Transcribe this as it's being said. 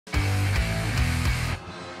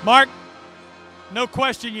Mark, no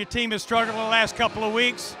question your team has struggled the last couple of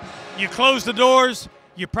weeks. You closed the doors.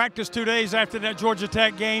 You practiced 2 days after that Georgia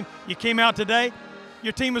Tech game. You came out today.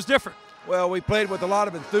 Your team was different. Well, we played with a lot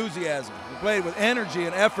of enthusiasm. We played with energy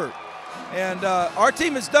and effort. And our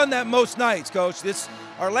team has done that most nights, Coach.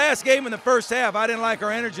 Our last game in the first half, I didn't like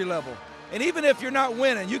our energy level. And even if you're not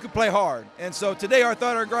winning, you can play hard. And so today I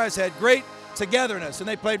thought our guys had great togetherness, and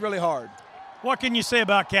they played really hard. What can you say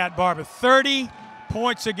about Cat Barber? 30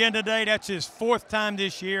 points again today. That's his 4th time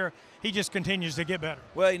this year. He just continues to get better.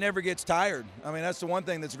 Well, he never gets tired. I mean, that's the one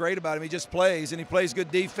thing that's great about him. He just plays, and he plays good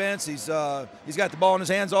defense. He's got the ball in his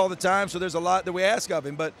hands all the time, so there's a lot that we ask of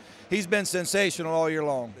him. But he's been sensational all year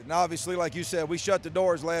long. And obviously, like you said, we shut the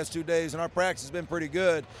doors the last 2 days, and our practice has been pretty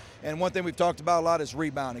good. And one thing we've talked about a lot is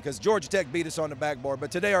rebounding, because Georgia Tech beat us on the backboard.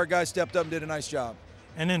 But today our guys stepped up and did a nice job.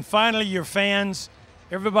 And then finally, your fans.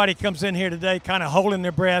 Everybody comes in here today kind of holding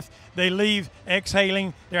their breath. They leave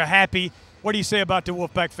exhaling. They're happy. What do you say about the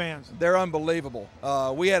Wolfpack fans? They're unbelievable.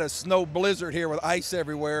 We had a snow blizzard here with ice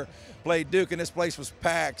everywhere. Played Duke, and this place was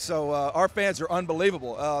packed. So our fans are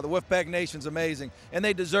unbelievable. The Wolfpack Nation's amazing, and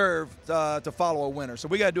they deserve to follow a winner. So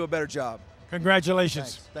we got to do a better job.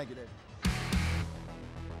 Congratulations. Thanks. Thank you, Dave.